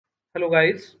Hello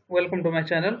guys, welcome to my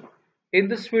channel. In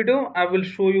this video, I will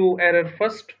show you error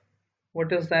first.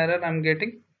 What is the error I'm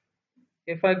getting?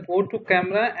 If I go to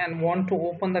camera and want to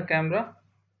open the camera,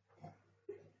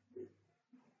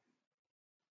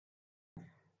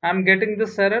 I'm getting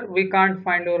this error. We can't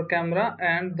find your camera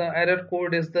and the error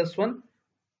code is this one.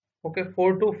 Okay,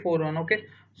 4241. Okay,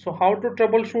 so how to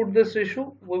troubleshoot this issue?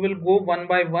 We will go one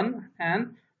by one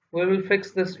and we will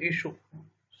fix this issue.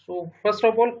 So first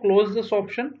of all, close this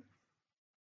option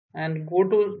and go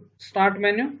to start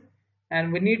menu,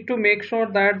 and we need to make sure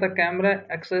that the camera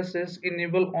access is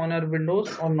enabled on our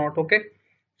windows or not. Okay,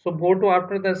 so go to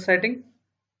after the setting.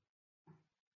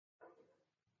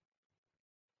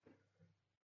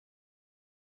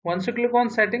 Once you click on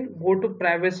setting, go to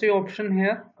privacy option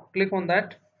here, click on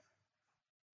that.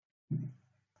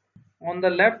 On the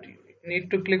left you need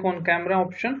to click on camera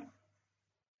option.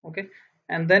 Okay,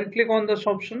 and then click on this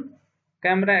option.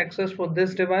 Camera access for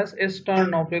this device is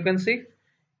turned off. You can see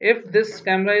if this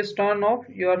camera is turned off,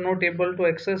 you are not able to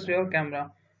access your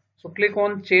camera. So click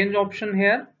on change option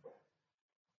here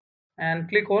and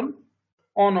click on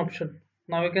option.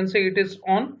 Now you can see it is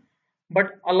on,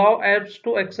 but allow apps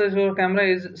to access your camera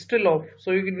is still off. So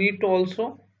you need to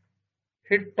also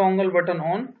hit toggle button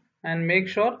on and make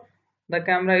sure the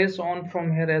camera is on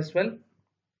from here as well.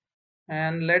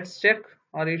 And let's check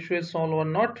our issue is solved or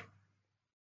not.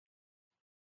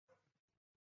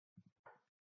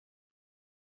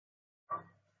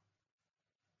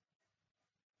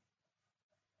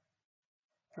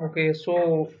 Okay,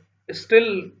 so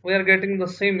still we are getting the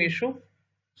same issue.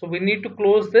 So we need to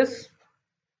close this,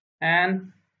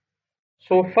 and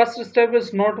so first step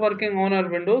is not working on our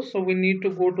Windows, so we need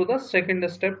to go to the second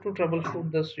step to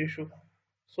troubleshoot this issue.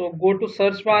 So go to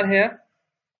search bar here,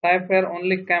 type here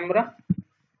only camera.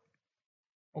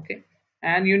 Okay,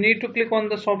 and you need to click on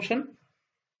this option,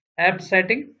 app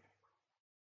setting.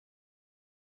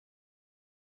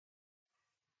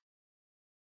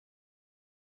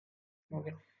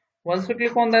 Okay, once you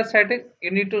click on that setting,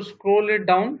 you need to scroll it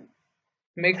down,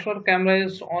 make sure camera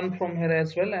is on from here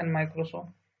as well, and Microsoft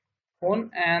phone,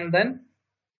 and then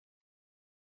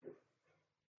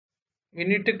we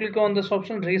need to click on this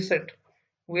option reset.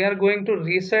 We are going to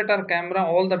reset our camera,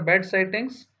 all the bad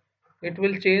settings. It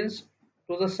will change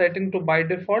to the setting to by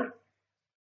default.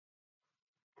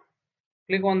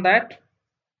 Click on that,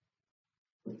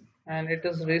 and it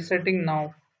is resetting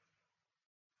now.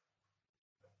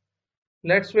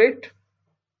 Let's wait.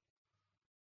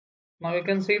 Now you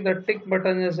can see the tick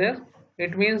button is here.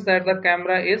 It means that the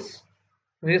camera is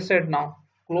reset now.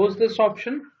 Close this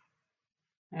option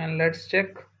and let's check.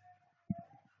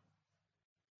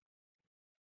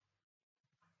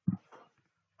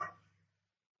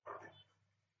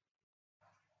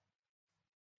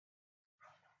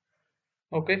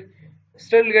 Okay,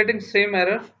 still getting same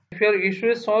error. If your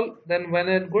issue is solved, then well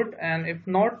and good, and if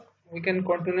not, we can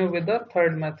continue with the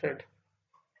third method.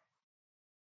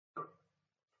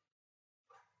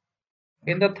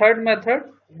 In the third method,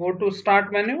 go to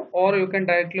start menu, or you can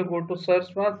directly go to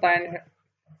search bar and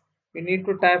you need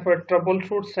to type a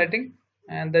troubleshoot setting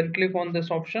and then click on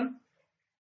this option.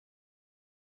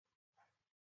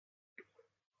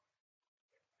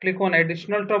 Click on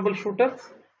additional troubleshooter.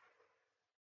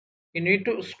 You need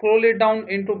to scroll it down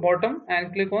into bottom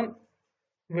and click on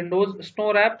Windows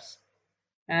Store Apps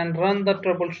and run the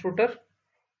troubleshooter.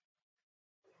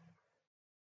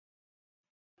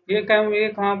 ये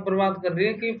कहाँ बर्बाद कर रही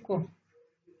है keep को?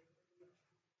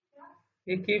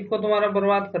 ये keep को तुम्हारा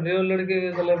बर्बाद कर रही हो, लड़के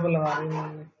के गले पे लगा रही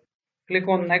है. Click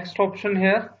on next option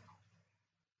here.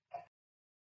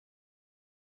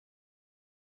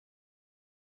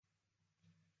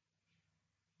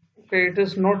 Okay, it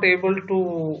is not able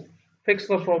to fix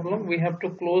the problem. We have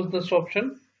to close this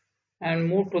option and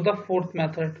move to the fourth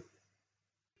method.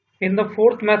 In the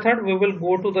fourth method, we will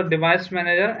go to the device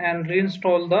manager and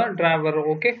reinstall the driver.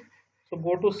 Okay, so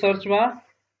go to search bar,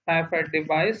 type at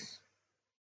device,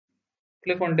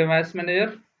 click on device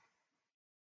manager.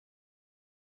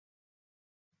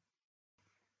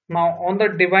 Now on the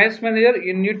device manager,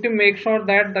 you need to make sure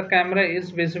that the camera is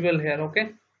visible here.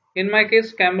 Okay, in my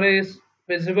case, camera is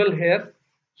visible here,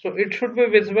 so it should be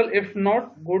visible. If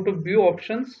not, go to view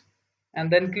options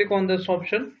and then click on this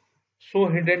option, show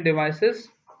hidden devices.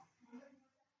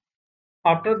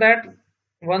 After that,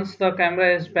 once the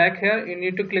camera is back here, you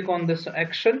need to click on this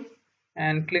action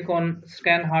and click on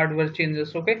scan hardware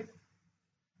changes. Okay,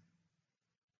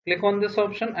 click on this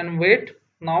option and wait.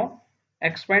 Now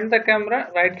expand the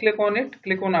camera, right click on it,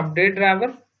 click on update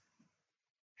driver.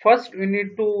 First we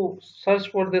need to search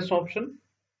for this option,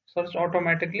 search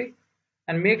automatically,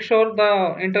 and make sure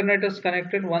the internet is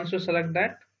connected. Once you select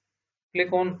that,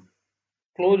 click on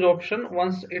close option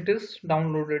once it is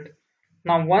downloaded.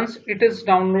 Now once it is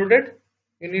downloaded,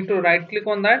 you need to right click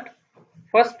on that.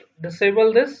 First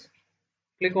disable this,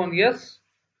 click on yes.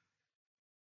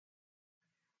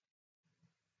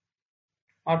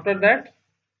 After that,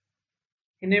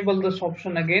 enable this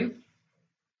option again.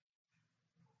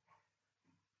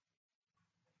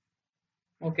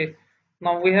 Okay,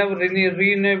 now we have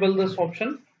re-enabled this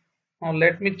option. Now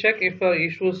let me check if our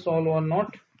issue is solved or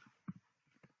not.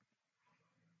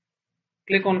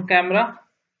 Click on camera.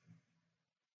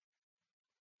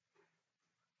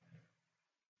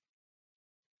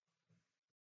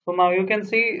 So now you can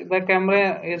see the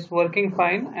camera is working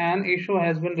fine and issue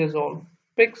has been resolved.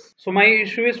 Fix. So my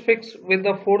issue is fixed with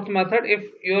the fourth method. If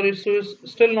your issue is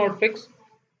still not fixed,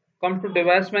 come to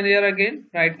device manager again,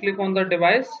 right click on the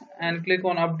device and click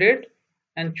on update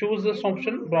and choose this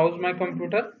option, browse my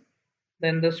computer,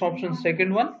 then this option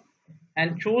second one,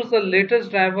 and choose the latest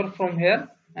driver from here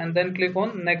and then click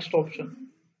on next option.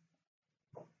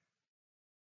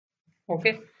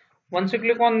 Okay, once you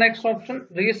click on next option,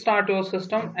 restart your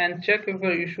system and check if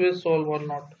your issue is solved or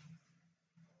not.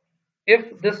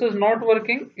 If this is not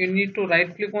working, you need to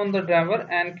right click on the driver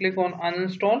and click on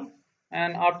uninstall,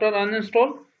 and after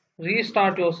uninstall,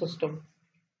 restart your system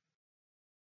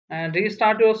and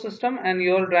restart your system and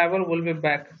your driver will be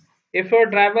back. If your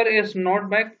driver is not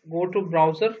back, go to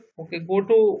browser. Okay, go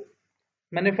to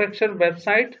manufacturer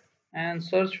website and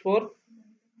search for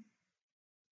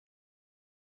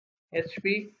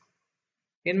HP.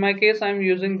 In my case, I'm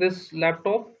using this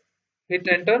laptop. Hit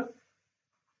enter.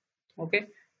 Okay,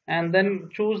 and then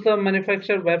choose the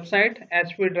manufacturer website,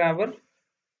 HP driver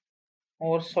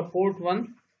or support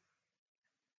one.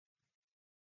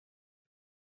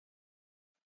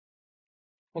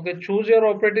 Okay, choose your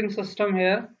operating system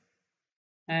here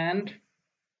and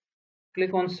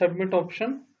click on submit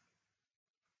option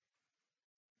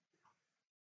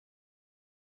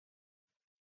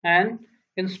and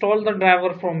install the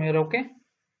driver from here. Okay,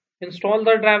 install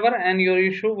the driver and your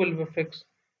issue will be fixed.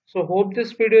 So hope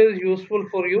this video is useful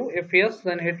for you. If yes,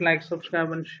 then hit like,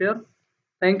 subscribe and share.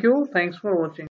 Thank you. Thanks for watching.